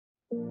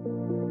The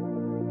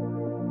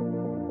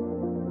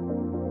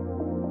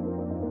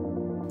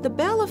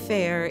Bell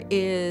Affair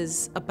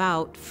is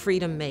about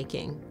freedom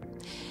making.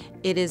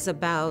 It is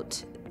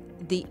about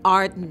the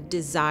ardent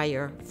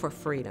desire for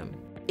freedom.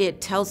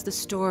 It tells the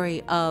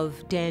story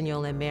of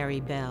Daniel and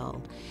Mary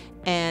Bell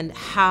and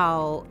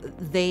how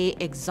they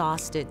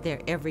exhausted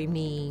their every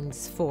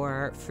means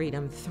for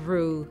freedom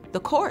through the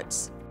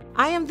courts.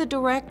 I am the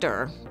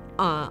director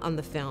on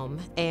the film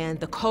and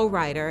the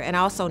co-writer, and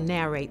I also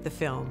narrate the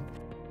film.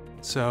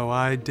 So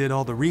I did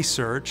all the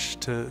research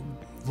to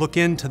look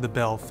into the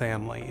Bell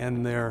family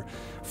and their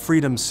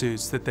freedom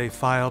suits that they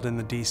filed in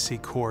the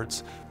DC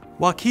courts.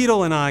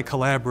 Kwakiutl and I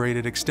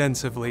collaborated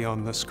extensively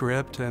on the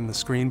script and the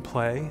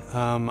screenplay.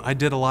 I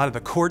did a lot of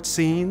the court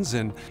scenes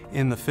in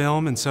the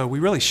film, and so we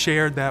really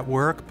shared that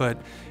work,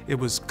 but it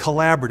was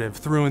collaborative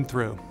through and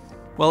through.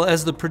 Well,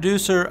 as the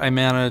producer, I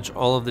manage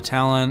all of the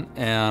talent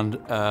and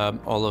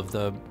all of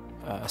the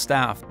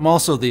staff. I'm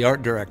also the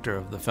art director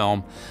of the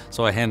film,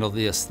 so I handle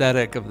the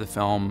aesthetic of the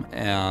film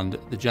and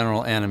the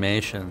general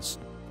animations.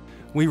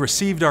 We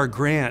received our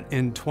grant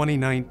in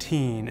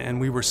 2019, and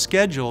we were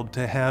scheduled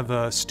to have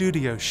a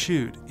studio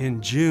shoot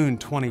in June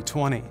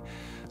 2020.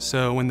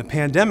 So when the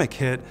pandemic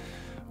hit,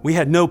 we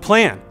had no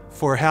plan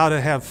for how to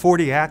have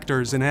 40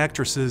 actors and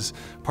actresses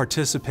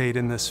participate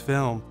in this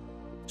film.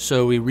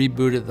 So we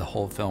rebooted the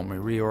whole film. We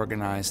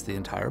reorganized the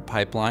entire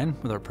pipeline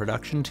with our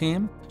production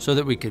team so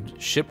that we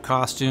could ship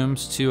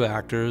costumes to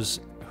actors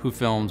who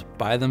filmed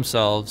by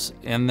themselves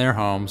in their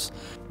homes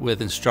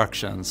with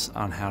instructions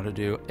on how to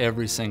do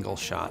every single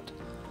shot.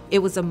 It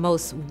was a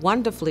most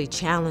wonderfully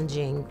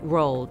challenging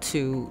role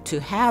to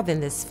have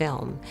in this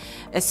film,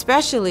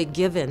 especially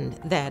given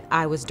that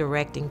I was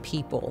directing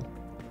people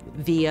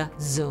via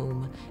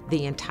Zoom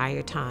the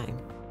entire time.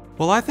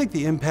 Well, I think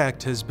the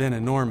impact has been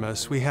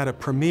enormous. We had a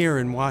premiere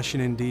in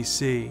Washington,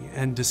 D.C.,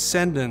 and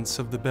descendants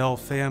of the Bell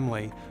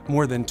family,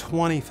 more than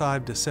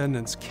 25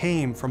 descendants,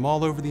 came from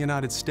all over the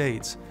United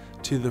States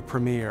to the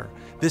premiere.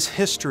 This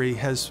history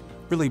has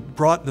really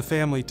brought the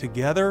family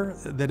together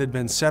that had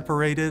been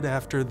separated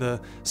after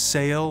the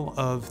sale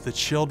of the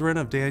children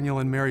of Daniel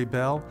and Mary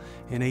Bell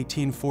in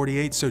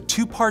 1848. So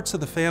two parts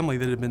of the family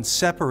that had been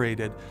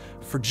separated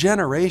for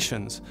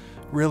generations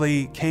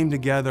really came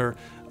together,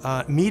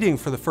 meeting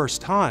for the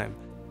first time.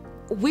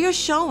 We're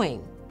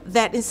showing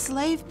that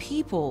enslaved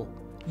people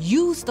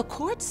used the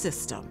court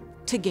system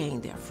to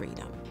gain their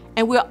freedom.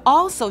 And we're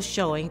also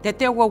showing that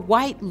there were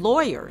white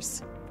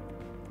lawyers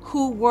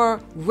who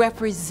were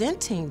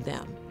representing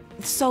them.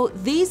 So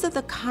these are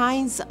the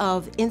kinds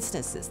of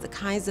instances, the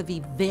kinds of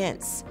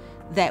events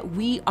that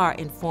we are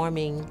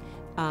informing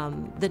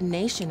the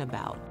nation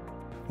about.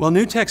 Well,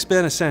 NUtech's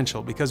been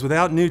essential because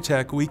without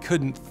NUtech, we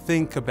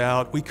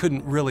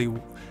couldn't really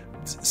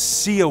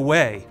see a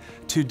way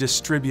to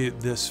distribute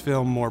this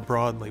film more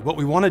broadly. What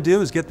we want to do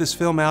is get this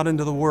film out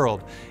into the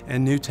world,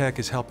 and NUtech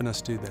is helping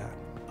us do that.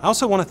 I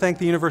also want to thank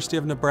the University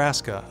of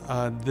Nebraska.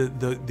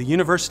 The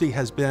university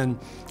has been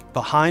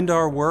behind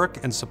our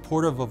work and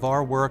supportive of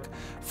our work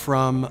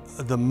from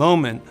the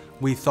moment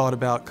we thought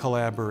about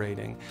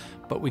collaborating.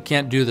 But we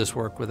can't do this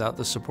work without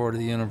the support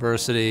of the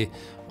university,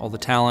 all the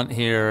talent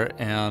here,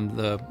 and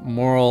the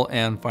moral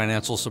and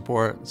financial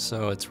support.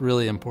 So it's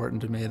really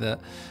important to me that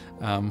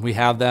we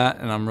have that,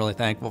 and I'm really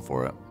thankful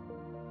for it.